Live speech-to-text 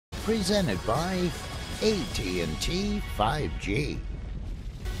presented by AT&T 5G.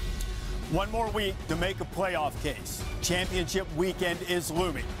 One more week to make a playoff case. Championship weekend is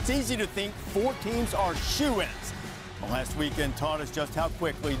looming. It's easy to think 4 teams are shoo-ins. Well, last weekend taught us just how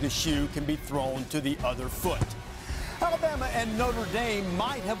quickly the shoe can be thrown to the other foot. Alabama and Notre Dame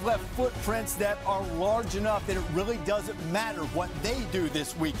might have left footprints that are large enough that it really doesn't matter what they do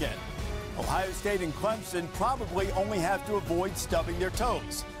this weekend. Ohio State and Clemson probably only have to avoid stubbing their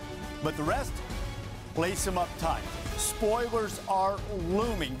toes. But the rest, lace them up tight. Spoilers are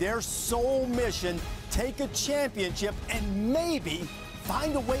looming. Their sole mission, take a championship and maybe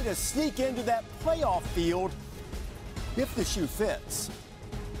find a way to sneak into that playoff field if the shoe fits.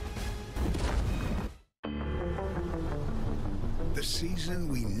 The season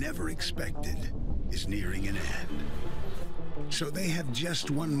we never expected is nearing an end. So they have just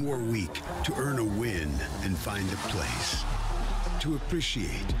one more week to earn a win and find a place. To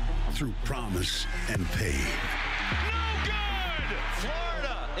appreciate through promise and pain. No good!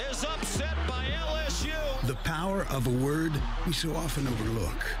 Florida is upset by LSU. The power of a word we so often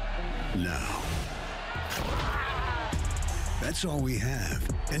overlook. Now. That's all we have,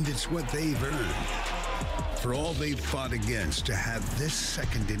 and it's what they've earned. For all they've fought against, to have this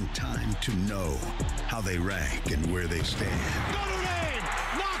second in time to know how they rank and where they stand. Notre Dame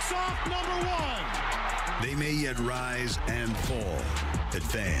knocks off number 1. They may yet rise and fall,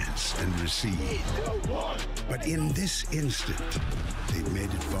 advance and recede. But in this instant, they've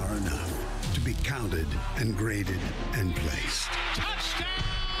made it far enough to be counted and graded and placed. Touchdown,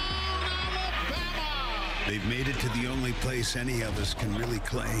 Alabama! They've made it to the only place any of us can really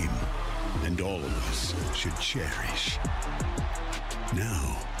claim, and all of us should cherish.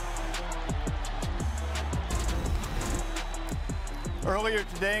 Now. Earlier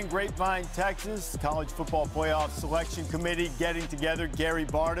today in Grapevine, Texas, College Football Playoff Selection Committee getting together. Gary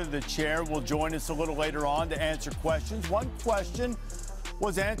Barta, the chair, will join us a little later on to answer questions. One question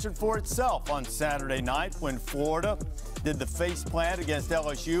was answered for itself on Saturday night when Florida did the face plant against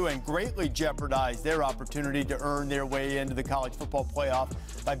LSU and greatly jeopardized their opportunity to earn their way into the College Football Playoff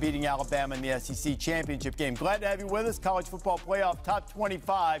by beating Alabama in the SEC Championship game. Glad to have you with us. College Football Playoff Top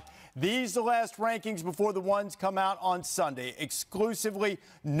 25. These are the last rankings before the ones come out on Sunday. Exclusively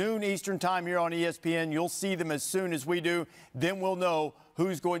noon Eastern time here on ESPN. You'll see them as soon as we do. Then we'll know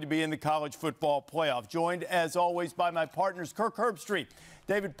who's going to be in the College Football Playoff. Joined, as always, by my partners, Kirk Herbstreit,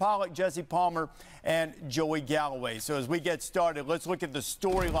 David Pollack, Jesse Palmer, and Joey Galloway. So as we get started, let's look at the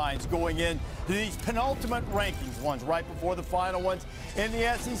storylines going in to these penultimate rankings, ones right before the final ones. In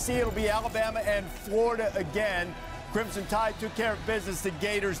the SEC, it'll be Alabama and Florida again. Crimson Tide took care of business. The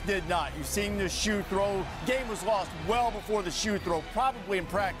Gators did not. You've seen the shoe throw. Game was lost well before the shoe throw, probably in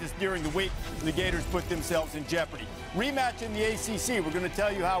practice during the week. The Gators put themselves in jeopardy. Rematch in the ACC. We're going to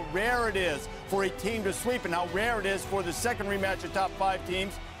tell you how rare it is for a team to sweep and how rare it is for the second rematch of top 5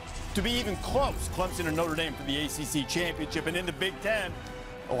 teams to be even close. Clemson and Notre Dame for the ACC championship. And in the Big Ten,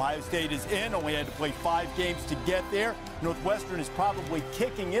 Ohio State is in, only had to play 5 games to get there. Northwestern is probably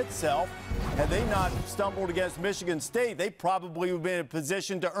kicking itself. Had they not stumbled against Michigan State, they probably would have been in a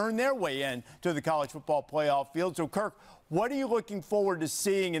position to earn their way in to the college football playoff field. So, Kirk, what are you looking forward to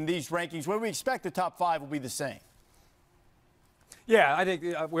seeing in these rankings where we expect the top 5 will be the same? Yeah, I think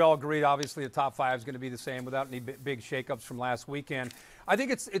we all agreed, obviously, the top 5 is going to be the same without any big shakeups from last weekend. I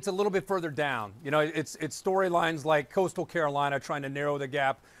think it's a little bit further down. You know, it's storylines like Coastal Carolina trying to narrow the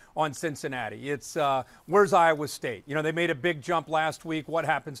gap on Cincinnati. It's where's Iowa State? You know, they made a big jump last week. What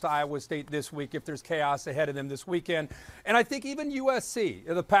happens to Iowa State this week if there's chaos ahead of them this weekend? And I think even USC,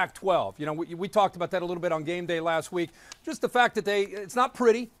 the Pac-12, you know, we talked about that a little bit on game day last week. Just the fact that it's not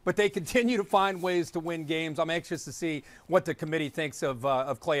pretty, but they continue to find ways to win games. I'm anxious to see what the committee thinks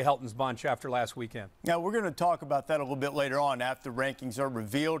of Clay Helton's bunch after last weekend. Now, we're going to talk about that a little bit later on after rankings are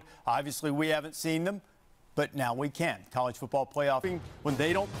revealed. Obviously, we haven't seen them. But now we can. College football playoff. When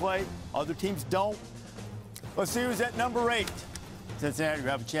they don't play, other teams don't. Let's see who's at number 8. Cincinnati will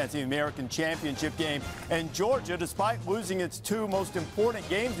have a chance in the American Championship game. And Georgia, despite losing its 2 most important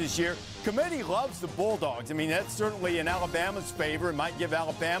games this year, committee loves the Bulldogs. I mean, that's certainly in Alabama's favor. It might give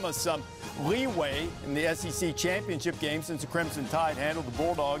Alabama some leeway in the SEC Championship game since the Crimson Tide handled the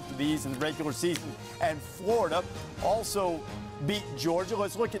Bulldogs to these in the regular season. And Florida also beat Georgia.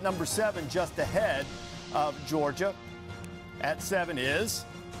 Let's look at number 7 just ahead of Georgia. At 7 is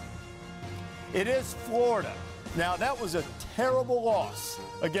Florida. Now, that was a terrible loss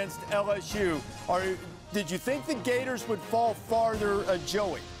against LSU. Did you think the Gators would fall farther,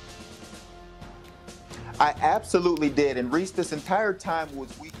 Joey? I absolutely did. And Reese, this entire time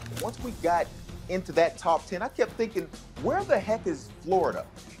once we got into that top 10, I kept thinking, where the heck is Florida?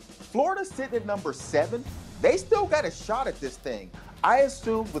 Florida sitting at number 7. They still got a shot at this thing. I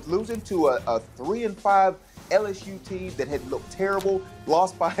assumed with losing to a 3-5 LSU team that had looked terrible,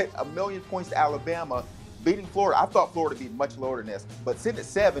 lost by 1,000,000 points to Alabama, beating Florida. I thought Florida would be much lower than this, but sitting at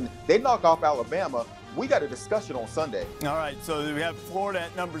 7, they knocked off Alabama. We got a discussion on Sunday. All right, so we have Florida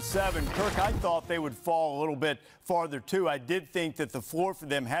at number 7. Kirk, I thought they would fall a little bit farther, too. I did think that the floor for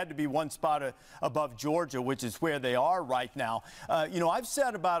them had to be one spot above Georgia, which is where they are right now. I've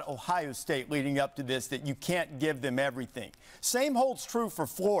said about Ohio State leading up to this that you can't give them everything. Same holds true for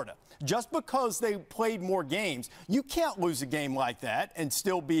Florida. Just because they played more games, you can't lose a game like that and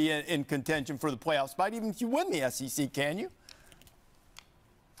still be in contention for the playoff spot, even if you win the SEC, can you?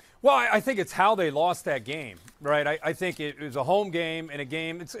 Well, I think it's how they lost that game, right? I think it was a home game and a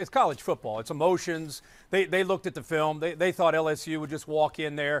game. It's college football. It's emotions. They looked at the film. They thought LSU would just walk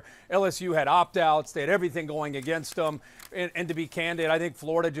in there. LSU had opt-outs. They had everything going against them. And to be candid, I think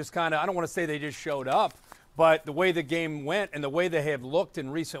Florida just kind of – I don't want to say they just showed up, but the way the game went and the way they have looked in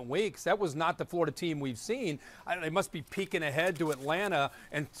recent weeks, that was not the Florida team we've seen. They must be peeking ahead to Atlanta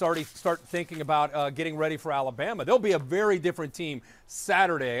and start thinking about getting ready for Alabama. They'll be a very different team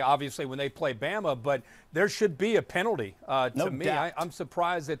Saturday, obviously, when they play Bama, but there should be a penalty. To me, I'm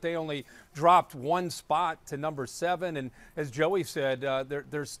surprised that they only dropped one spot to number 7. And as Joey said,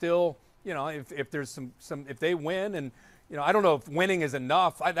 they're still, if there's if they win and – I don't know if winning is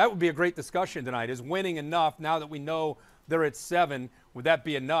enough. That would be a great discussion tonight. Is winning enough now that we know they're at 7? Would that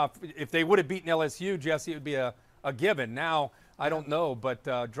be enough? If they would have beaten LSU, Jesse, it would be a given. Now, I don't know,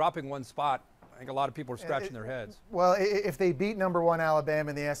 but dropping one spot, I think a lot of people are scratching their heads. Well, if they beat number 1 Alabama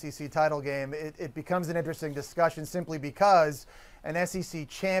in the SEC title game, it becomes an interesting discussion simply because an SEC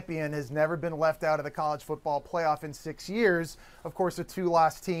champion has never been left out of the college football playoff in 6 years. Of course, a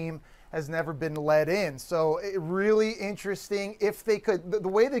 2-loss team has never been let in. So really interesting. If they could, the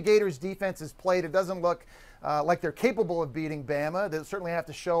way the Gators defense is played, it doesn't look like they're capable of beating Bama. They'll certainly have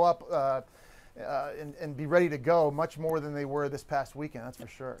to show up and be ready to go much more than they were this past weekend, that's for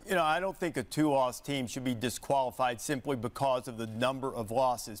sure. I don't think a 2-loss team should be disqualified simply because of the number of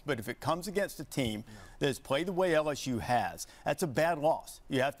losses. But if it comes against a team that has played the way LSU has, that's a bad loss.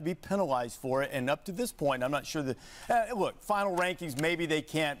 You have to be penalized for it. And up to this point, I'm not sure that look, final rankings, maybe they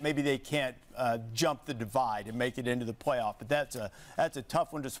can't jump the divide and make it into the playoff. But that's a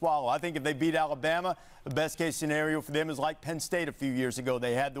tough one to swallow. I think if they beat Alabama, the best case scenario for them is like Penn State a few years ago.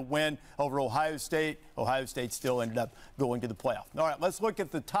 They had the win over Ohio State. Ohio State still ended up going to the playoff. All right, let's look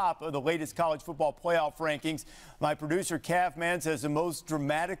at the top of the latest college football playoff rankings. My producer, Calfman, says the most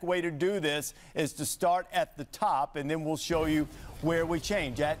dramatic way to do this is to start at the top, and then we'll show you where we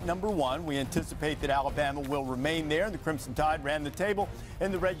change. At number 1, we anticipate that Alabama will remain there. The Crimson Tide ran the table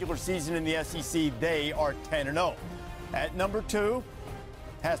in the regular season in the SEC. They are 10-0. At number 2,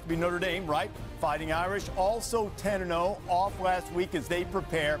 has to be Notre Dame, right? Fighting Irish, also 10-0, off last week as they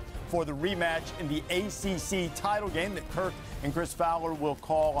prepare for the rematch in the ACC title game that Kirk and Chris Fowler will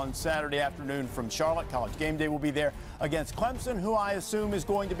call on Saturday afternoon from Charlotte. College Game Day will be there against Clemson, who I assume is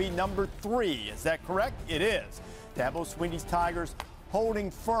going to be number 3. Is that correct? It is. Dabo Swinney's Tigers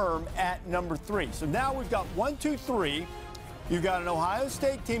holding firm at number 3. So now we've got 1, 2, 3. You've got an Ohio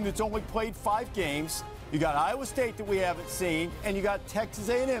State team that's only played 5 games. You got Iowa State that we haven't seen, and you got Texas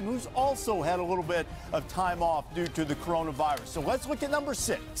A&M, who's also had a little bit of time off due to the coronavirus. So let's look at number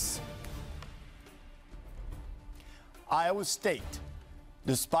 6. Iowa State,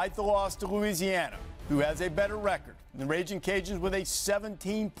 despite the loss to Louisiana, who has a better record. The Raging Cajuns with a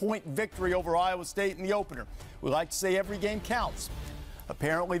 17-point victory over Iowa State in the opener. We like to say every game counts.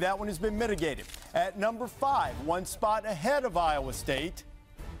 Apparently that one has been mitigated. At number 5, one spot ahead of Iowa State,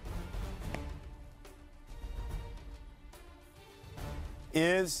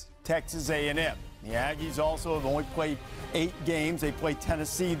 is Texas A&M. The Aggies also have only played 8 games. They play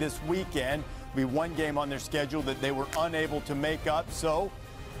Tennessee this weekend. Be one game on their schedule that they were unable to make up. So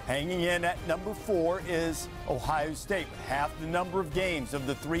hanging in at number 4 is Ohio State, with half the number of games of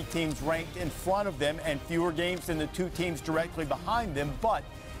the 3 teams ranked in front of them and fewer games than the 2 teams directly behind them, but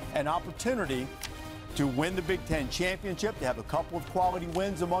an opportunity to win the Big Ten championship, to have a couple of quality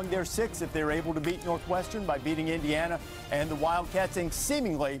wins among their 6 if they're able to beat Northwestern by beating Indiana and the Wildcats, and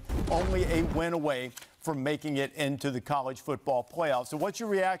seemingly only a win away from making it into the college football playoffs. So what's your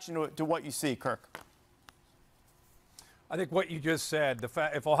reaction to what you see, Kirk? I think what you just said,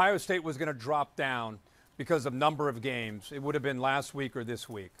 if Ohio State was going to drop down because of number of games, it would have been last week or this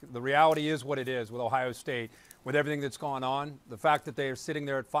week. The reality is what it is with Ohio State, with everything that's gone on. The fact that they are sitting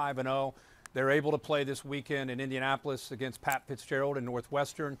there at 5-0, they're able to play this weekend in Indianapolis against Pat Fitzgerald and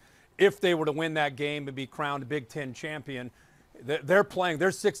Northwestern. If they were to win that game and be crowned a Big Ten champion, They're playing.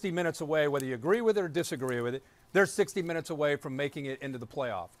 They're 60 minutes away, whether you agree with it or disagree with it. They're 60 minutes away from making it into the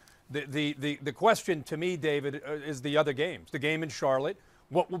playoff. The question to me, David, is the other games. The game in Charlotte,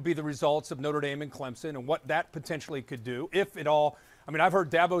 what will be the results of Notre Dame and Clemson and what that potentially could do, if at all. I mean, I've heard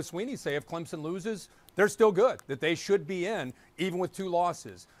Dabo Swinney say if Clemson loses, they're still good, that they should be in, even with 2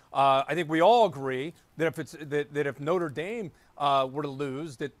 losses. I think we all agree that if Notre Dame were to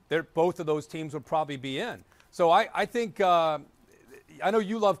lose, that both of those teams would probably be in. So I think I know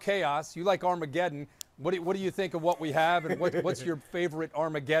you love chaos. You like Armageddon. What do you think of what we have, and what's your favorite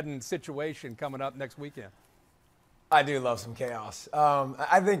Armageddon situation coming up next weekend? I do love some chaos.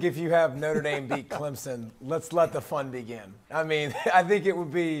 I think if you have Notre Dame beat Clemson, let's let the fun begin. I mean, I think it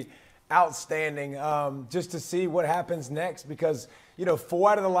would be outstanding just to see what happens next because,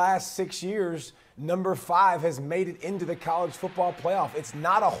 4 out of the last 6 years, number 5 has made it into the college football playoff. It's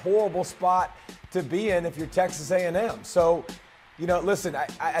not a horrible spot to be in if you're Texas A&M. So, listen,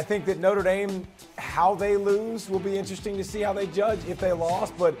 I think that Notre Dame, how they lose will be interesting to see how they judge if they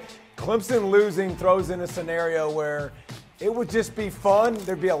lost. But Clemson losing throws in a scenario where it would just be fun.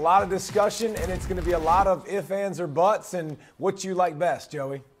 There'd be a lot of discussion, and it's going to be a lot of ifs, ands, or buts, and what you like best,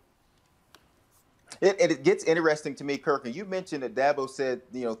 Joey. It gets interesting to me, Kirk. And you mentioned that Dabo said,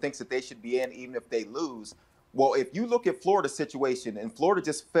 thinks that they should be in even if they lose. Well, if you look at Florida's situation, and Florida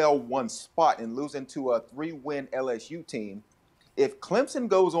just fell 1 spot and losing to a 3-win LSU team, if Clemson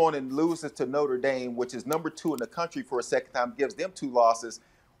goes on and loses to Notre Dame, which is number 2 in the country for a second time, gives them 2 losses,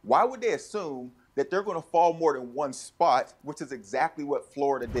 why would they assume that they're going to fall more than 1 spot, which is exactly what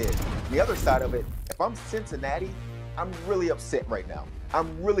Florida did? The other side of it, if I'm Cincinnati, I'm really upset right now.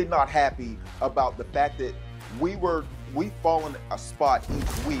 I'm really not happy about the fact that we've fallen a spot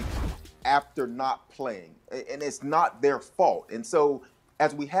each week after not playing, and it's not their fault. And so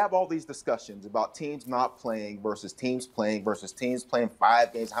as we have all these discussions about teams not playing versus teams playing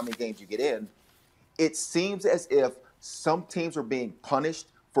 5 games, how many games you get in, it seems as if some teams are being punished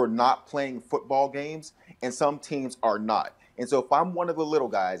for not playing football games and some teams are not. And so if I'm one of the little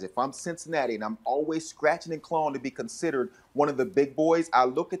guys, if I'm Cincinnati and I'm always scratching and clawing to be considered one of the big boys, I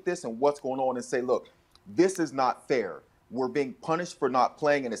look at this and what's going on and say, look, this is not fair. We're being punished for not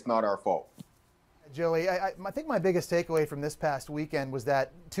playing and it's not our fault. Joey, I think my biggest takeaway from this past weekend was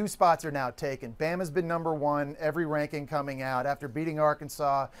that 2 spots are now taken. Bama's been number 1, every ranking coming out. After beating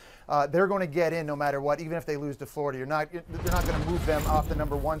Arkansas, they're going to get in no matter what, even if they lose to Florida. They're not going to move them off the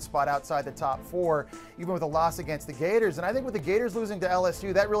number 1 spot outside the top 4, even with a loss against the Gators. And I think with the Gators losing to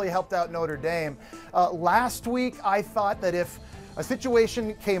LSU, that really helped out Notre Dame. Last week, I thought that if a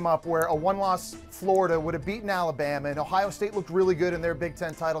situation came up where a 1-loss Florida would have beaten Alabama and Ohio State looked really good in their Big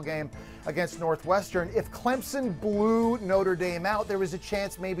Ten title game against Northwestern. If Clemson blew Notre Dame out, there was a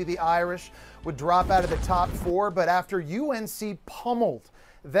chance maybe the Irish would drop out of the top 4. But after UNC pummeled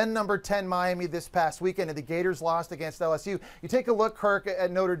then number 10 Miami this past weekend, and the Gators lost against LSU. You take a look, Kirk,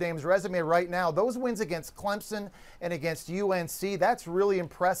 at Notre Dame's resume right now. Those wins against Clemson and against UNC, that's really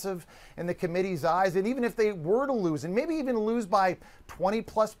impressive in the committee's eyes. And even if they were to lose, and maybe even lose by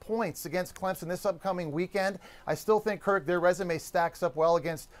 20-plus points against Clemson this upcoming weekend, I still think, Kirk, their resume stacks up well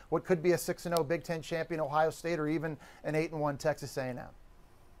against what could be a 6-0 Big Ten champion Ohio State or even an 8-1 Texas A&M.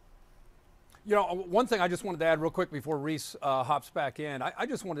 One thing I just wanted to add real quick before Reese hops back in, I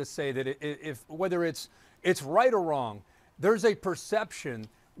just wanted to say that if whether it's right or wrong, there's a perception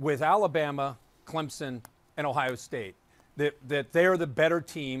with Alabama, Clemson, and Ohio State that they're the better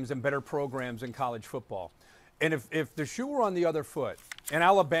teams and better programs in college football. And if the shoe were on the other foot, and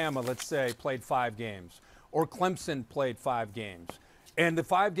Alabama, let's say, played 5 games, or Clemson played 5 games, and the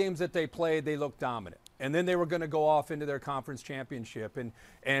 5 games that they played, they looked dominant. And then they were going to go off into their conference championship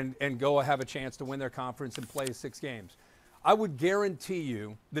and go have a chance to win their conference and play 6 games. I would guarantee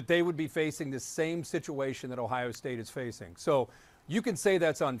you that they would be facing the same situation that Ohio State is facing. So you can say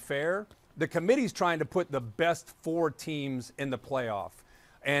that's unfair. The committee's trying to put the best 4 teams in the playoff.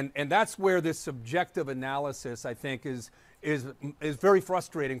 And that's where this subjective analysis, I think, is very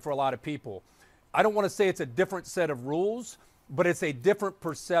frustrating for a lot of people. I don't want to say it's a different set of rules, but it's a different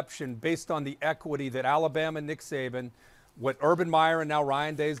perception based on the equity that Alabama and Nick Saban, what Urban Meyer and now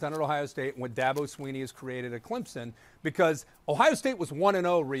Ryan Day's done at Ohio State, and what Dabo Swinney has created at Clemson, because Ohio State was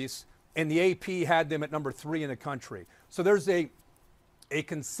 1-0, Reese, and the AP had them at number 3 in the country. So there's a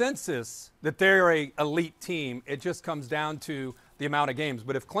consensus that they're an elite team. It just comes down to the amount of games.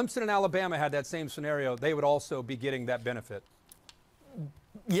 But if Clemson and Alabama had that same scenario, they would also be getting that benefit.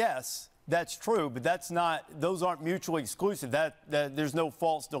 Yes. That's true, but those aren't mutually exclusive. That there's no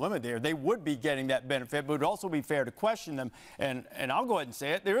false dilemma there. They would be getting that benefit, but it would also be fair to question them. And I'll go ahead and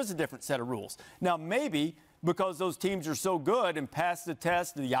say it. There is a different set of rules. Now, maybe because those teams are so good and pass the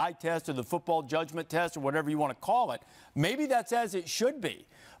test, the eye test or the football judgment test or whatever you want to call it. Maybe that's as it should be.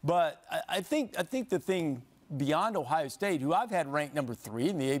 But I think the thing beyond Ohio State, who I've had ranked number 3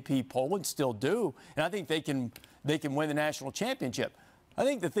 in the AP poll and still do, and I think they can win the national championship. I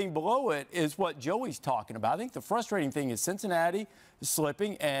think the thing below it is what Joey's talking about. I think the frustrating thing is Cincinnati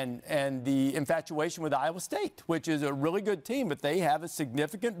slipping and the infatuation with Iowa State, which is a really good team, but they have a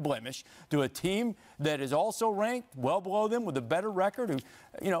significant blemish to a team that is also ranked well below them with a better record, who,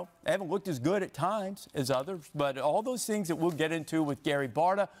 you know, haven't looked as good at times as others. But all those things that we'll get into with Gary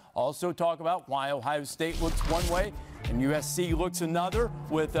Barta, also talk about why Ohio State looks one way and USC looks another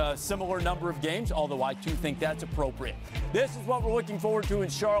with a similar number of games, although I too think that's appropriate. This is what we're looking forward to in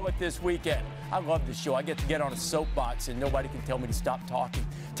Charlotte this weekend. I love this show. I get to get on a soapbox and nobody can tell me to stop talking.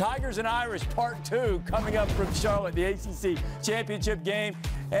 Tigers and Irish Part 2 coming up from Charlotte, the ACC Championship game,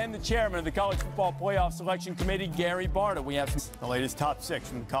 and the chairman of the College Football Playoff Selection Committee, Gary Barta. We have the latest top 6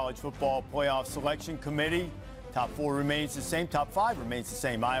 from the College Football Playoff Selection Committee. Top 4 remains the same. Top 5 remains the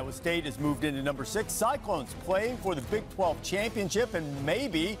same. Iowa State has moved into number 6. Cyclones playing for the Big 12 championship and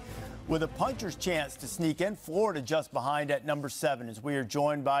maybe with a puncher's chance to sneak in. Florida just behind at number 7 as we are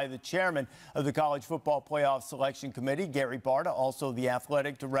joined by the chairman of the College Football Playoff Selection Committee, Gary Barta, also the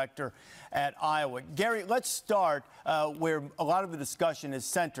athletic director at Iowa. Gary, let's start where a lot of the discussion is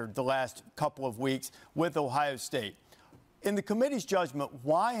centered the last couple of weeks with Ohio State. In the committee's judgment,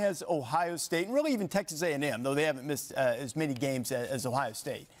 why has Ohio State, and really even Texas A&M, though they haven't missed as many games as Ohio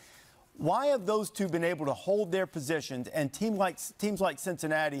State, why have those two been able to hold their positions and teams like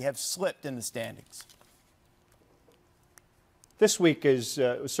Cincinnati have slipped in the standings? This week is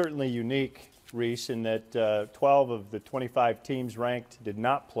certainly unique, Reese, in that 12 of the 25 teams ranked did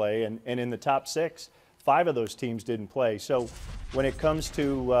not play, and in the top 6, 5 of those teams didn't play. So when it comes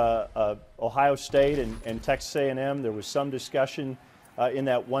to Ohio State and Texas A&M, there was some discussion in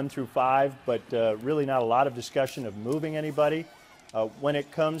that 1 through 5, but really not a lot of discussion of moving anybody. When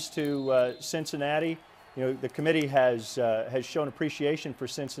it comes to Cincinnati, you know, the committee has shown appreciation for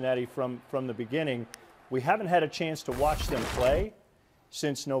Cincinnati from the beginning. We haven't had a chance to watch them play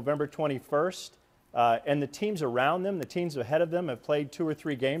since November 21st, and the teams around them, the teams ahead of them, have played 2 or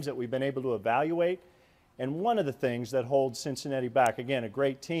 3 games that we've been able to evaluate. And one of the things that holds Cincinnati back, again, a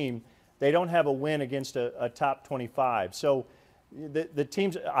great team, they don't have a win against a top 25. So the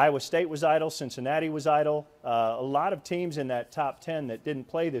teams, Iowa State was idle, Cincinnati was idle, a lot of teams in that top 10 that didn't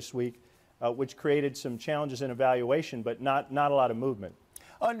play this week, which created some challenges in evaluation, but not a lot of movement.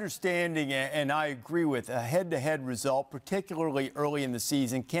 Understanding, and I agree with, a head-to-head result, particularly early in the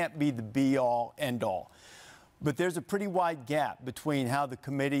season, can't be the be-all, end-all. But there's a pretty wide gap between how the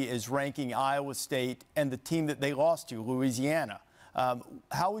committee is ranking Iowa State and the team that they lost to, Louisiana.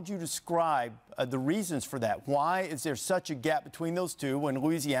 How would you describe the reasons for that? Why is there such a gap between those two when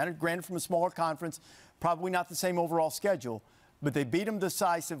Louisiana, granted from a smaller conference, probably not the same overall schedule, but they beat them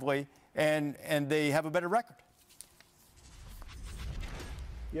decisively and they have a better record?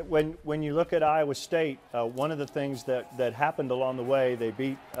 Yeah, when you look at Iowa State, one of the things that happened along the way, they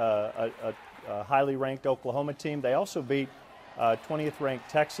beat a highly ranked Oklahoma team. They also beat 20th ranked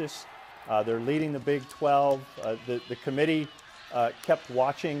Texas. They're leading the Big 12. The committee kept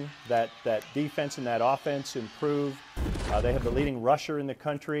watching that defense and that offense improve. They have the leading rusher in the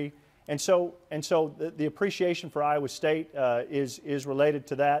country. And so the appreciation for Iowa State is related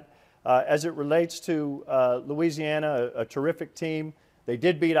to that. As it relates to Louisiana, a terrific team, they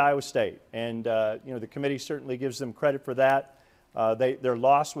did beat Iowa State. And you know, the committee certainly gives them credit for that. Their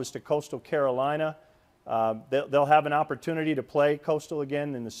loss was to Coastal Carolina. They'll have an opportunity to play Coastal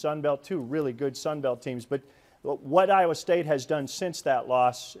again in the Sun Belt, 2 really good Sun Belt teams. But what Iowa State has done since that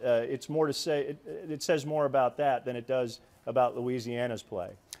loss, it's more to say, it says more about that than it does about Louisiana's play.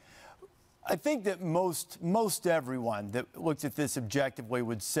 I think that most everyone that looks at this objectively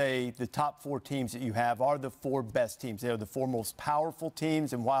would say the top 4 teams that you have are the 4 best teams. They are the 4 most powerful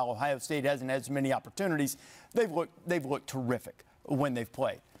teams, and while Ohio State hasn't had as many opportunities, they've looked terrific when they've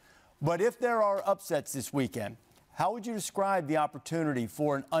played. But if there are upsets this weekend, how would you describe the opportunity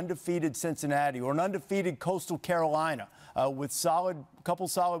for an undefeated Cincinnati or an undefeated Coastal Carolina with couple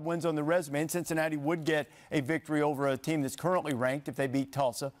solid wins on the resume? And Cincinnati would get a victory over a team that's currently ranked if they beat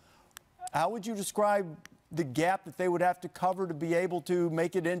Tulsa. How would you describe the gap that they would have to cover to be able to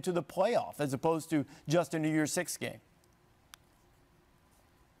make it into the playoff as opposed to just a New Year's Six game?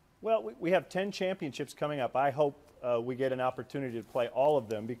 Well, we have 10 championships coming up. I hope we get an opportunity to play all of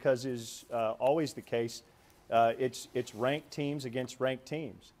them because, is always the case, it's ranked teams against ranked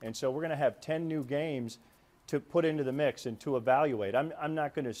teams. And so we're going to have 10 new games to put into the mix and to evaluate. I'm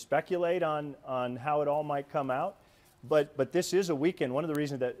not going to speculate on how it all might come out, but this is a weekend. One of the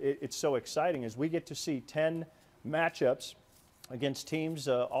reasons that it's so exciting is we get to see 10 matchups against teams,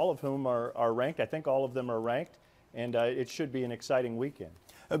 all of whom are ranked. I think all of them are ranked, and it should be an exciting weekend.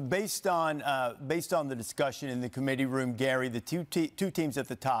 Based on the discussion in the committee room, Gary, the two teams at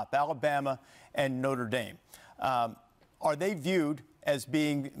the top, Alabama and Notre Dame, are they viewed as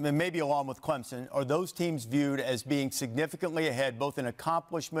being, maybe along with Clemson, are those teams viewed as being significantly ahead, both in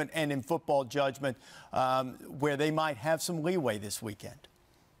accomplishment and in football judgment, where they might have some leeway this weekend?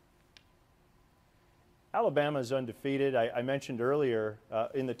 Alabama is undefeated. I mentioned earlier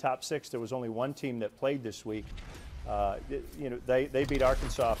in the top 6 there was only one team that played this week. They beat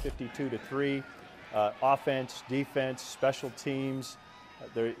Arkansas 52-3. Offense, defense, special teams.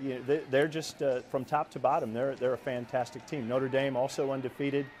 They're just from top to bottom. They're a fantastic team. Notre Dame also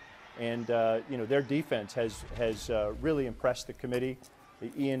undefeated, and their defense has really impressed the committee.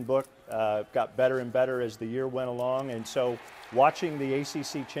 The Ian Book got better and better as the year went along, and so watching the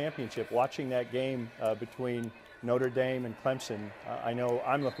ACC championship, watching that game between Notre Dame and Clemson, I know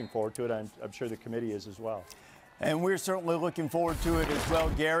I'm looking forward to it. I'm sure the committee is as well. And we're certainly looking forward to it as well,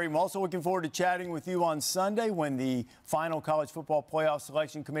 Gary. I'm also looking forward to chatting with you on Sunday when the final College Football Playoff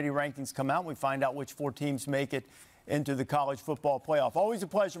Selection Committee rankings come out. We find out which 4 teams make it into the College Football Playoff. Always a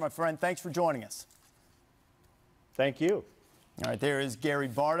pleasure, my friend. Thanks for joining us. Thank you. All right, there is Gary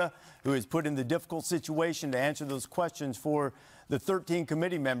Barta, who is put in the difficult situation to answer those questions for the 13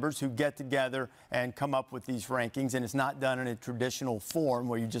 committee members who get together and come up with these rankings. And it's not done in a traditional form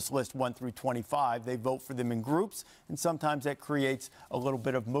where you just list 1 through 25. They vote for them in groups, and sometimes that creates a little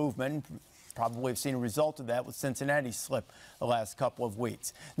bit of movement. Probably have seen a result of that with Cincinnati's slip the last couple of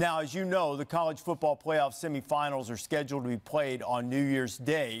weeks. Now, as you know, the College Football Playoff semifinals are scheduled to be played on New Year's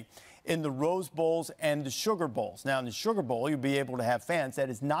Day in the Rose Bowls and the Sugar Bowls. Now, in the Sugar Bowl, you'll be able to have fans.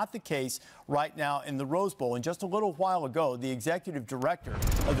 That is not the case right now in the Rose Bowl. And just a little while ago, the executive director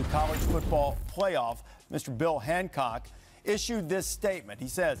of the College Football Playoff, Mr. Bill Hancock, issued this statement. He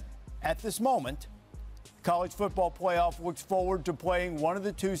says, at this moment, College Football Playoff looks forward to playing one of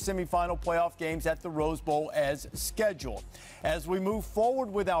the 2 semifinal playoff games at the Rose Bowl as scheduled. As we move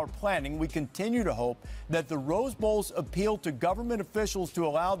forward with our planning, we continue to hope that the Rose Bowl's appeal to government officials to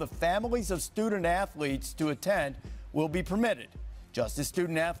allow the families of student athletes to attend will be permitted. Just as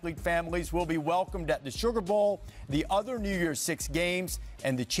student athlete families will be welcomed at the Sugar Bowl, the other New Year's 6 games,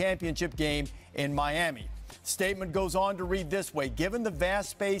 and the championship game in Miami. Statement goes on to read this way. Given the vast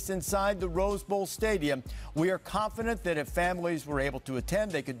space inside the Rose Bowl Stadium, we are confident that if families were able to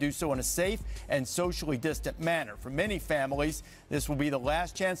attend, they could do so in a safe and socially distant manner. For many families, this will be the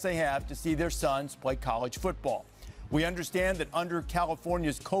last chance they have to see their sons play college football. We understand that under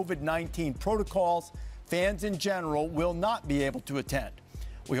California's COVID-19 protocols, fans in general will not be able to attend.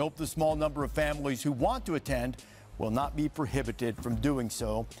 We hope the small number of families who want to attend will not be prohibited from doing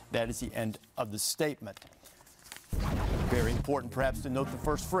so. That is the end of the statement. Very important, perhaps, to note the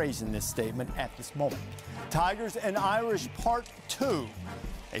first phrase in this statement at this moment. Tigers and Irish Part 2.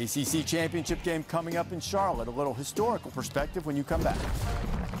 ACC championship game coming up in Charlotte. A little historical perspective when you come back.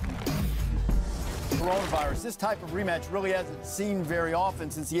 Coronavirus. This type of rematch really hasn't seen very often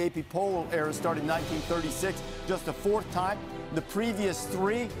since the AP Polo era started in 1936. Just the 4th time. The previous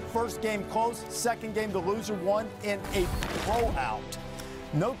 3, first game close, second game the loser won in a blowout.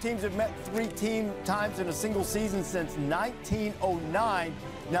 No teams have met 3 times in a single season since 1909.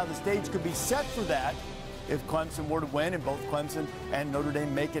 Now the stage could be set for that if Clemson were to win and both Clemson and Notre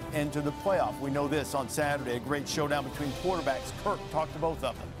Dame make it into the playoff. We know this on Saturday, a great showdown between quarterbacks. Kirk talked to both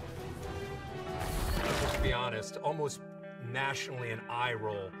of them. To be honest, almost nationally an eye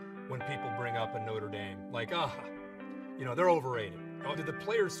roll when people bring up a Notre Dame. Like, they're overrated. Oh, did the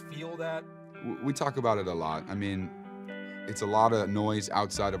players feel that? We talk about it a lot. I mean, it's a lot of noise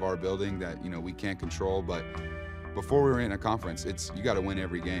outside of our building that, we can't control. But before we were in a conference, you got to win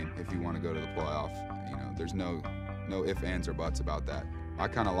every game if you want to go to the playoff. There's no ifs, ands, or buts about that. I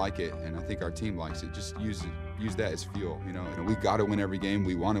kind of like it, and I think our team likes it. Just use that as fuel. We got to win every game.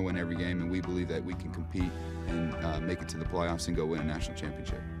 We want to win every game, and we believe that we can compete and make it to the playoffs and go win a national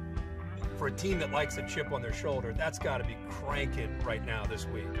championship. For a team that likes a chip on their shoulder, that's got to be cranking right now this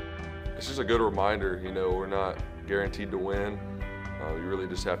week. It's just a good reminder, we're not guaranteed to win. You really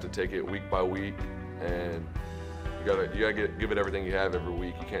just have to take it week by week, and you gotta give it everything you have every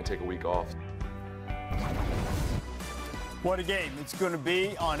week. You can't take a week off. What a game it's going to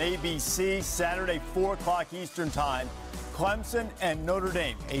be on ABC Saturday, 4 o'clock Eastern Time. Clemson and Notre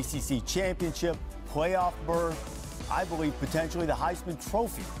Dame, ACC Championship, playoff berth, I believe potentially the Heisman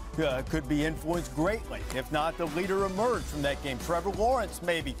Trophy could be influenced greatly. If not, the leader emerged from that game. Trevor Lawrence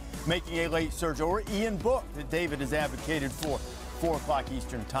maybe making a late surge, or Ian Book that David has advocated for 4 o'clock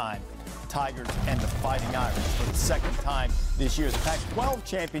Eastern time. Tigers and the Fighting Irish for the second time this year. The Pac-12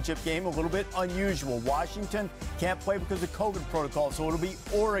 championship game, a little bit unusual. Washington can't play because of COVID protocol, so it'll be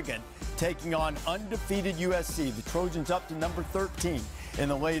Oregon taking on undefeated USC. The Trojans up to number 13 in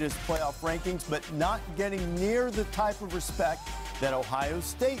the latest playoff rankings, but not getting near the type of respect that Ohio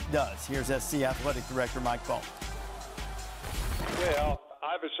State does. Here's SC Athletic Director Mike Bolt. Well,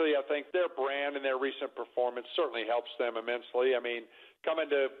 obviously, I think their brand and their recent performance certainly helps them immensely. I mean,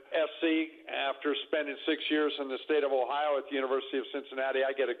 coming to SC after spending 6 years in the state of Ohio at the University of Cincinnati,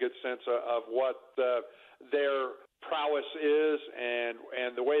 I get a good sense of what their prowess is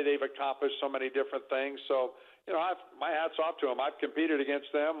and the way they've accomplished so many different things. So, you know, my hat's off to them. I've competed against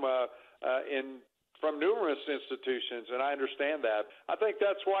them from numerous institutions, and I understand that. I think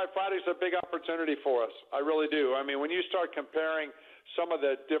that's why Friday's a big opportunity for us. I really do. I mean, when you start comparing some of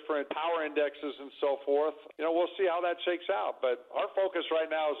the different power indexes and so forth, you know, we'll see how that shakes out. But our focus right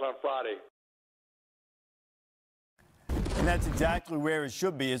now is on Friday. And that's exactly where it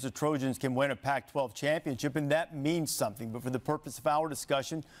should be, as the Trojans can win a Pac-12 championship, and that means something. But for the purpose of our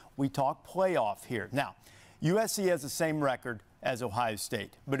discussion, we talk playoff here. Now, USC has the same record as Ohio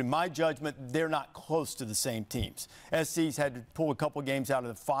State, but in my judgment, they're not close to the same teams. SC's had to pull a couple games out of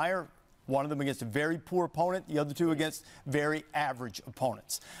the fire. One of them against a very poor opponent, the other two against very average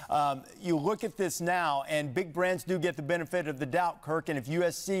opponents. You look at this now, and big brands do get the benefit of the doubt, Kirk, and if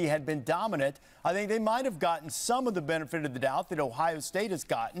USC had been dominant, I think they might have gotten some of the benefit of the doubt that Ohio State has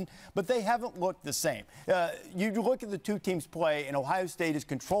gotten, but they haven't looked the same. You look at the two teams play, and Ohio State has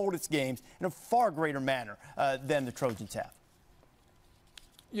controlled its games in a far greater manner than the Trojans have.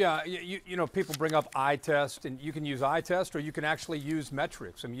 Yeah, you know, people bring up eye test, and you can use eye test or you can actually use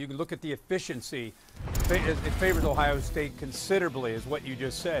metrics. I mean, you can look at the efficiency. It favors Ohio State considerably, is what you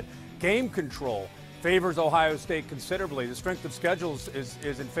just said. Game control favors Ohio State considerably. The strength of schedules is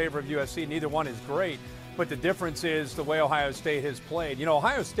in favor of USC. Neither one is great, but the difference is the way Ohio State has played. You know,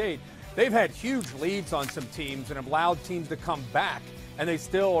 Ohio State, they've had huge leads on some teams and have allowed teams to come back, and they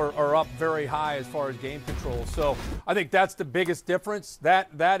still are up very high as far as game control. So I think that's the biggest difference. That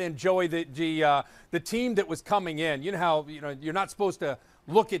and Joey, the team that was coming in. You know how you're not supposed to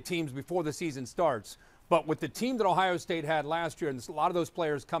look at teams before the season starts, but with the team that Ohio State had last year and a lot of those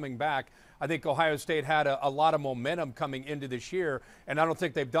players coming back, I think Ohio State had a lot of momentum coming into this year, and I don't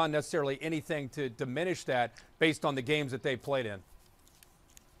think they've done necessarily anything to diminish that based on the games that they played in.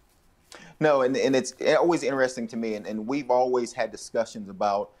 No, and it's always interesting to me, and we've always had discussions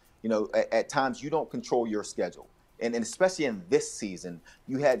about, you know, at times you don't control your schedule. And especially in this season,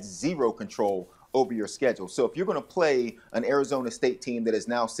 you had zero control over your schedule. So if you're going to play an Arizona State team that is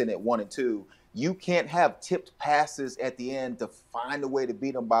now sitting at 1-2, you can't have tipped passes at the end to find a way to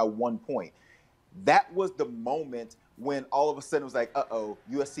beat them by 1 point. That was the moment when all of a sudden it was like, uh-oh,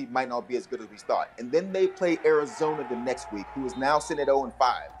 USC might not be as good as we thought. And then they play Arizona the next week, who is now sitting at 0-5.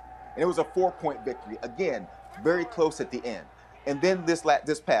 And it was a 4-point victory. Again, very close at the end. And then this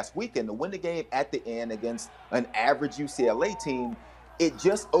past weekend, to win the game at the end against an average UCLA team, it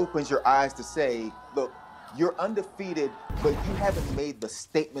just opens your eyes to say, look, you're undefeated, but you haven't made the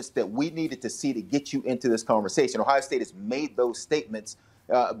statements that we needed to see to get you into this conversation. Ohio State has made those statements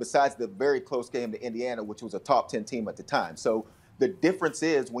besides the very close game to Indiana, which was a top 10 team at the time. So the difference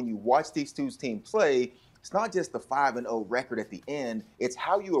is when you watch these two teams play, it's not just the 5-0 record at the end, it's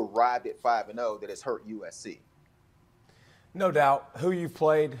how you arrived at 5-0 that has hurt USC. No doubt. Who you've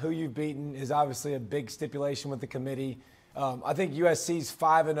played, who you've beaten is obviously a big stipulation with the committee. I think USC's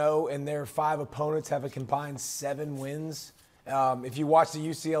 5-0 and their 5 opponents have a combined 7 wins. If you watched the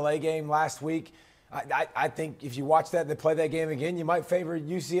UCLA game last week, I think if you watch that and they play that game again, you might favor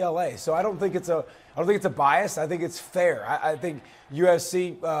UCLA. So I don't think it's a bias. I think it's fair. I think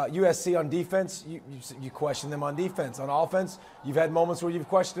USC on defense, you question them on defense. On offense, you've had moments where you've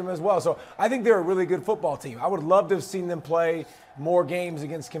questioned them as well. So I think they're a really good football team. I would love to have seen them play more games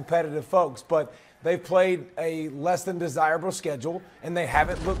against competitive folks, but they've played a less than desirable schedule and they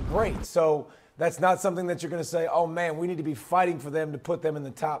haven't looked great. So that's not something that you're going to say, oh man, we need to be fighting for them to put them in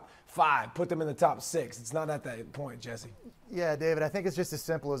the top 5, put them in the top 6. It's not at that point, Jesse. Yeah, David, I think it's just as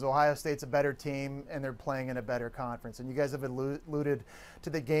simple as Ohio State's a better team and they're playing in a better conference. And you guys have alluded to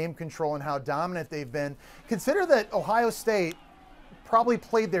the game control and how dominant they've been. Consider that Ohio State probably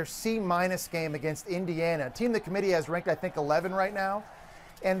played their C- game against Indiana, a team the committee has ranked, I think, 11 right now.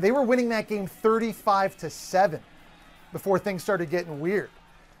 And they were winning that game 35-7 before things started getting weird.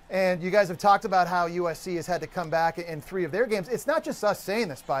 And you guys have talked about how USC has had to come back in 3 of their games. It's not just us saying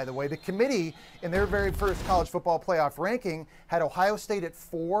this, by the way. The committee, in their very first college football playoff ranking, had Ohio State at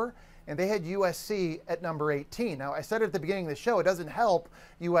 4, and they had USC at number 18. Now, I said at the beginning of the show, it doesn't help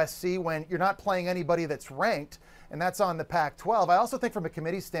USC when you're not playing anybody that's ranked, and that's on the Pac-12. I also think from a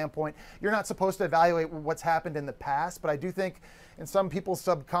committee standpoint, you're not supposed to evaluate what's happened in the past, but I do think in some people's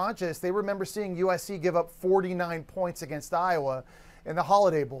subconscious, they remember seeing USC give up 49 points against Iowa in the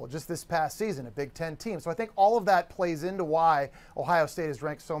Holiday Bowl just this past season, a Big Ten team. So I think all of that plays into why Ohio State is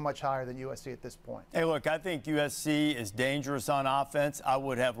ranked so much higher than USC at this point. Hey, look, I think USC is dangerous on offense. I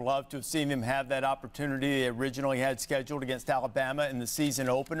would have loved to have seen them have that opportunity they originally had scheduled against Alabama in the season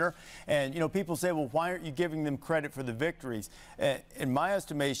opener. And, you know, people say, well, why aren't you giving them credit for the victories? In my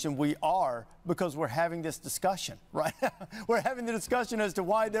estimation, we are, because we're having this discussion, right? We're having the discussion as to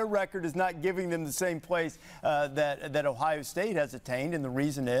why their record is not giving them the same place that Ohio State has attained. And the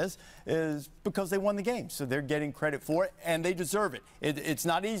reason is because they won the game. So they're getting credit for it, and they deserve it. It's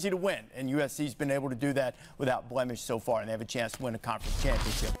not easy to win, and USC's been able to do that without blemish so far, and they have a chance to win a conference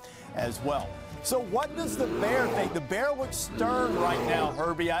championship as well. So what does the Bear think? The Bear looks stern right now,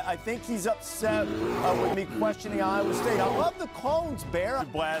 Herbie. I think he's upset with me questioning Iowa State. I love the clones, Bear.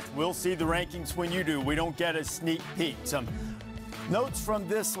 Blast, we'll see the rankings when you do. We don't get a sneak peek. Some notes from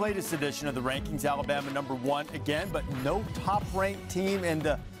this latest edition of the rankings. Alabama number 1 again, but no top-ranked team in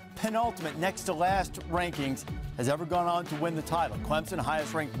the penultimate, next to last rankings has ever gone on to win the title. Clemson,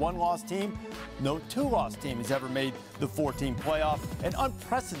 highest-ranked 1-loss team. No 2-loss team has ever made the 4-team playoff. And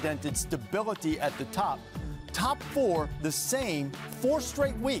unprecedented stability at the top. Top 4, the same 4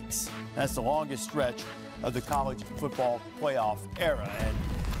 straight weeks. That's the longest stretch of the college football playoff era. And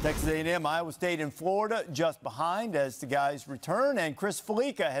Texas A&M, Iowa State, and Florida just behind as the guys return. And Chris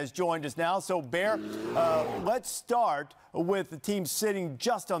Felica has joined us now. So, Bear, let's start with the team sitting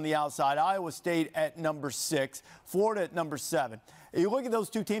just on the outside. Iowa State at number 6, Florida at number 7. You look at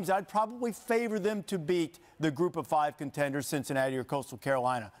those two teams, I'd probably favor them to beat the group of 5 contenders, Cincinnati or Coastal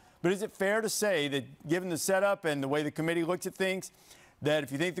Carolina. But is it fair to say that given the setup and the way the committee looks at things, that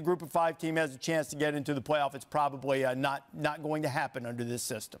if you think the group of 5 team has a chance to get into the playoff, it's probably not going to happen under this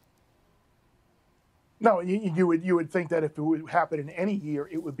system? No, you would think that if it would happen in any year,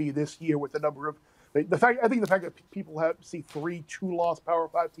 it would be this year with the number of I think the fact that people see 3 2-loss Power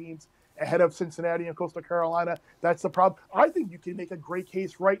 5 teams ahead of Cincinnati and Coastal Carolina, that's the problem. I think you can make a great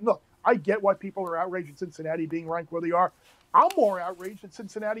case, right? Look, I get why people are outraged at Cincinnati being ranked where they are. I'm more outraged that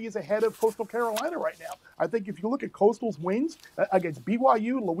Cincinnati is ahead of Coastal Carolina right now. I think if you look at Coastal's wins against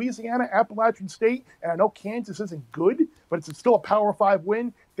BYU, Louisiana, Appalachian State, and I know Kansas isn't good, but it's still a Power 5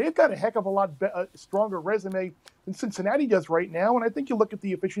 win, they've got a heck of a lot stronger resume than Cincinnati does right now. And I think you look at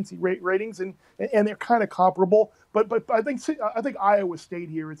the efficiency ratings, and they're kind of comparable. But I think Iowa State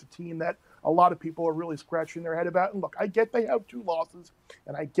here is a team that a lot of people are really scratching their head about. And look, I get they have 2 losses,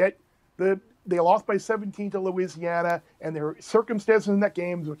 and I get they lost by 17 to Louisiana, and there were circumstances in that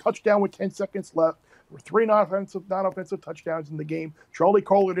game. There was a touchdown with 10 seconds left. There were 3 non-offensive touchdowns in the game. Charlie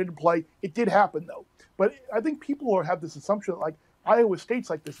Kohler didn't play. It did happen, though. But I think people have this assumption that, like, Iowa State's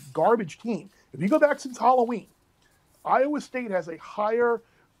like this garbage team. If you go back since Halloween, Iowa State has a higher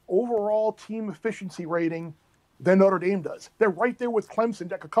overall team efficiency rating than Notre Dame does. They're right there with Clemson,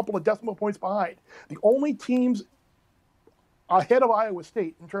 like a couple of decimal points behind. The only teams ahead of Iowa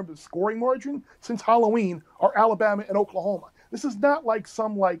State in terms of scoring margin since Halloween are Alabama and Oklahoma. This is not like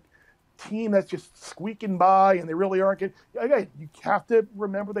some team that's just squeaking by and they really aren't getting. Again, you have to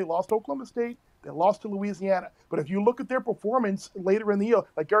remember they lost to Oklahoma State, they lost to Louisiana. But if you look at their performance later in the year,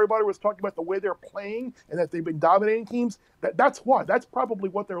 like Gary Butter was talking about the way they're playing and that they've been dominating teams, that's why. That's probably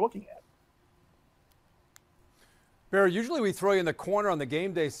what they're looking at. Bear, usually we throw you in the corner on the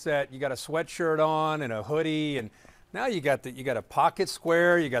game day set. You got a sweatshirt on and a hoodie, and now you got a pocket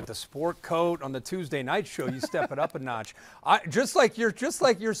square. You got the sport coat on the Tuesday night show. You step it up a notch. Just like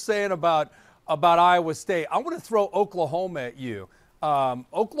you're saying about Iowa State. I want to throw Oklahoma at you.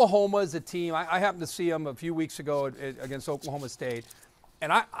 Oklahoma is a team. I happened to see them a few weeks ago against Oklahoma State,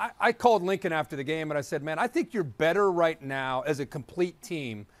 and I called Lincoln after the game and I said, man, I think you're better right now as a complete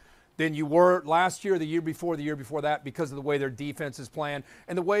team than you were last year, the year before that, because of the way their defense is playing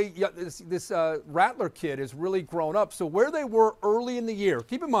and the way this Rattler kid has really grown up. So where they were early in the year,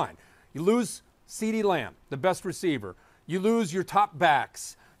 keep in mind, you lose CeeDee Lamb, the best receiver. You lose your top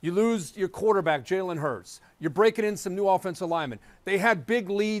backs. You lose your quarterback, Jalen Hurts. You're breaking in some new offensive linemen. They had big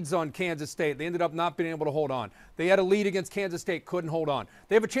leads on Kansas State. They ended up not being able to hold on. They had a lead against Kansas State, couldn't hold on.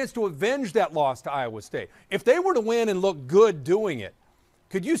 They have a chance to avenge that loss to Iowa State. If they were to win and look good doing it,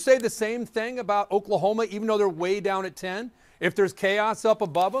 could you say the same thing about Oklahoma, even though they're way down at 10? If there's chaos up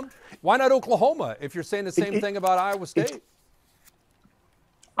above them, why not Oklahoma if you're saying the same thing about Iowa State?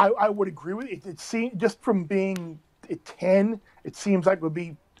 I would agree with it. It seems, just from being at 10, it seems like it would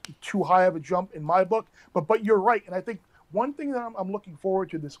be too high of a jump in my book. But you're right. And I think one thing that I'm looking forward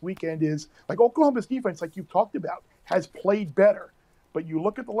to this weekend is, like, Oklahoma's defense, like you've talked about, has played better. But you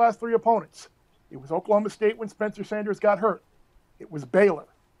look at the last 3 opponents. It was Oklahoma State when Spencer Sanders got hurt. It was Baylor.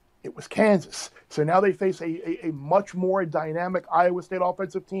 It was Kansas. So now they face a much more dynamic Iowa State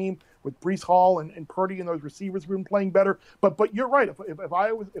offensive team with Breece Hall and Purdy and those receivers have been playing better. But you're right.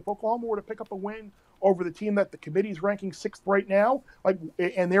 If Oklahoma were to pick up a win over the team that the committee's ranking 6th right now,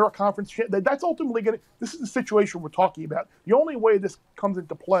 and they're a conference, that's ultimately going to. This is the situation we're talking about. The only way this comes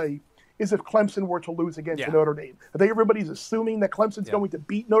into play is if Clemson were to lose against Notre Dame. I think everybody's assuming that Clemson's going to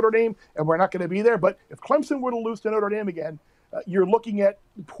beat Notre Dame, and we're not going to be there. But if Clemson were to lose to Notre Dame again, you're looking at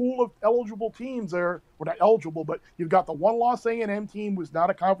the pool of eligible teams there. Well, not eligible, but you've got the 1-loss A&M team who's not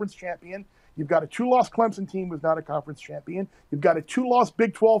a conference champion. You've got a 2-loss Clemson team who's not a conference champion. You've got a 2-loss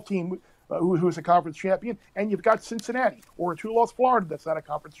Big 12 team who's a conference champion. And you've got Cincinnati, or a 2-loss Florida that's not a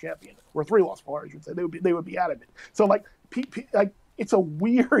conference champion, or a 3-loss Florida, I should say. They would be out of it. So, it's a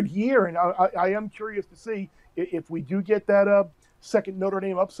weird year, and I am curious to see if we do get that second Notre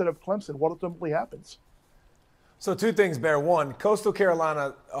Dame upset of Clemson, what ultimately happens. So 2 things, Bear. 1, Coastal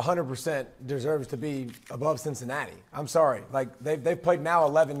Carolina 100% deserves to be above Cincinnati. I'm sorry. They've played now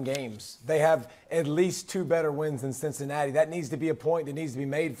 11 games. They have at least 2 better wins than Cincinnati. That needs to be a point that needs to be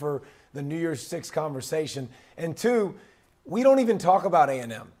made for the New Year's 6 conversation. And 2, we don't even talk about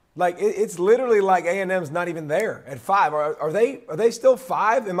A&M. It's literally like A&M's not even there at 5. Are they still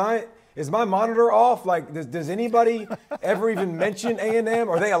 5? Is my monitor off? Does anybody ever even mention A&M?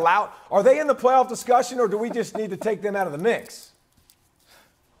 Are they allowed? Are they in the playoff discussion, or do we just need to take them out of the mix?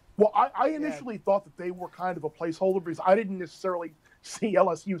 Well, I initially thought that they were kind of a placeholder because I didn't necessarily see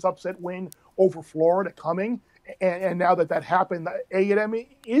LSU's upset win over Florida coming. And now that happened, A&M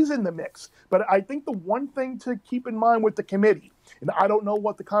is in the mix. But I think the one thing to keep in mind with the committee, and I don't know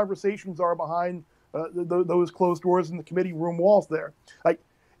what the conversations are behind those closed doors in the committee room walls there,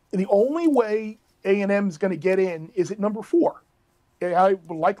 the only way A&M is going to get in is at number 4. I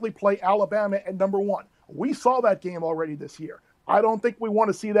will likely play Alabama at number 1. We saw that game already this year. I don't think we want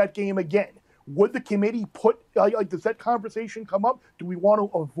to see that game again. Would the committee does that conversation come up? Do we want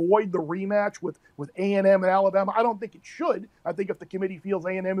to avoid the rematch with A&M and Alabama? I don't think it should. I think if the committee feels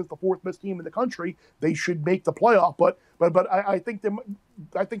A&M is the 4th best team in the country, they should make the playoff. But I think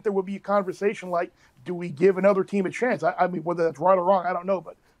there would be a conversation like, do we give another team a chance? I mean, whether that's right or wrong, I don't know.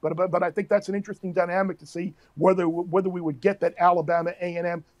 But I think that's an interesting dynamic to see whether we would get that Alabama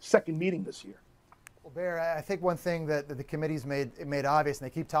A&M second meeting this year. Well, Bear, I think one thing that the committee's made obvious, and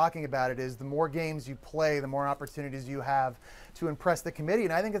they keep talking about it, is the more games you play, the more opportunities you have to impress the committee.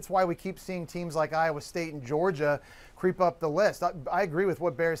 And I think that's why we keep seeing teams like Iowa State and Georgia creep up the list. I agree with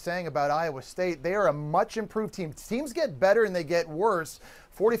what Bear's saying about Iowa State. They are a much improved team. Teams get better and they get worse.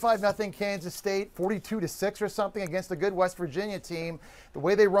 45-0 Kansas State, 42-6 or something against a good West Virginia team. The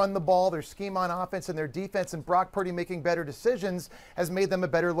way they run the ball, their scheme on offense and their defense, and Brock Purdy making better decisions has made them a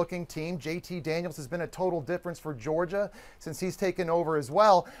better-looking team. JT Daniels has been a total difference for Georgia since he's taken over as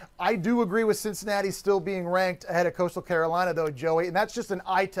well. I do agree with Cincinnati still being ranked ahead of Coastal Carolina, though, Joey, and that's just an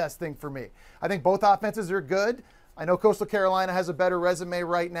eye test thing for me. I think both offenses are good. I know Coastal Carolina has a better resume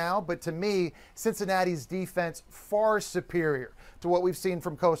right now, but to me, Cincinnati's defense far superior to what we've seen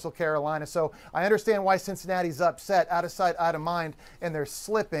from Coastal Carolina. So I understand why Cincinnati's upset, out of sight, out of mind, and they're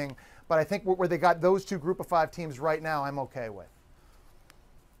slipping. But I think where they got those 2 Group of 5 teams right now, I'm okay with.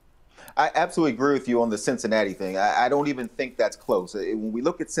 I absolutely agree with you on the Cincinnati thing. I don't even think that's close. When we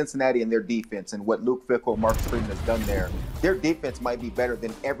look at Cincinnati and their defense and what Luke Fickell and Marcus Freeman has done there, their defense might be better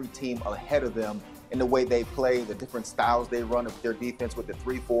than every team ahead of them in the way they play, the different styles they run of their defense with the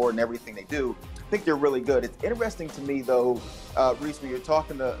 3-4 and everything they do. I think they're really good. It's interesting to me, though, Reese, when you're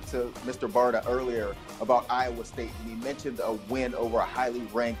talking to Mr. Barta earlier about Iowa State, and he mentioned a win over a highly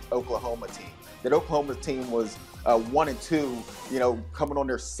ranked Oklahoma team. That Oklahoma team was 1-2, coming on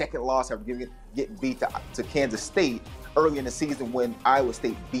their second loss after getting beat to Kansas State early in the season when Iowa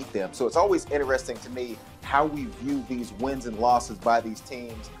State beat them. So it's always interesting to me how we view these wins and losses by these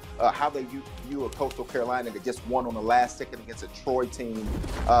teams. How they view a Coastal Carolina that just won on the last second against a Troy team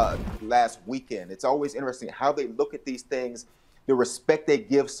last weekend. It's always interesting how they look at these things, the respect they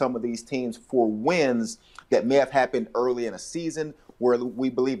give some of these teams for wins that may have happened early in a season where we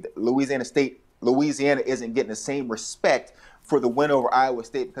believe that Louisiana isn't getting the same respect for the win over Iowa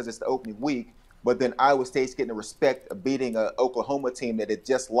State because it's the opening week. But then Iowa State's getting the respect of beating an Oklahoma team that had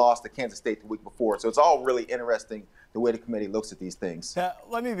just lost to Kansas State the week before. So it's all really interesting the way the committee looks at these things.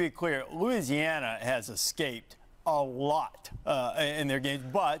 Let me be clear. Louisiana has escaped a lot in their games,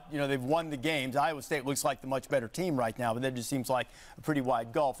 but they've won the games. Iowa State looks like the much better team right now, but that just seems like a pretty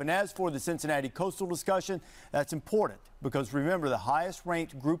wide gulf. And as for the Cincinnati Coastal discussion, that's important because remember, the highest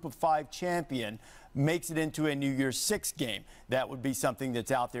ranked Group of 5 champion makes it into a New Year's Six game. That would be something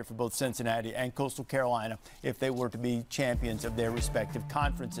that's out there for both Cincinnati and Coastal Carolina if they were to be champions of their respective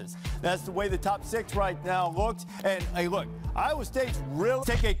conferences. That's the way the top 6 right now looks. And hey, look, Iowa State's really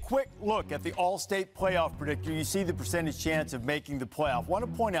take a quick look at the All-State playoff predictor. You see the percentage chance of making the playoff. Want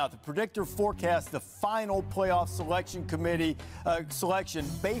to point out the predictor forecasts the final playoff selection committee selection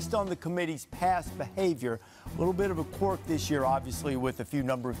based on the committee's past behavior. A little bit of a quirk this year, obviously, with a few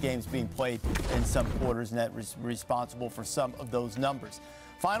number of games being played in some quarters, and that was responsible for some of those numbers.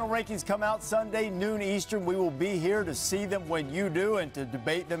 Final rankings come out Sunday, noon Eastern. We will be here to see them when you do and to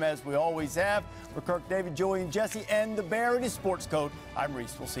debate them as we always have. For Kirk, David, Joey, and Jesse, and the Bear, it is Sports Code. I'm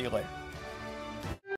Reese. We'll see you later.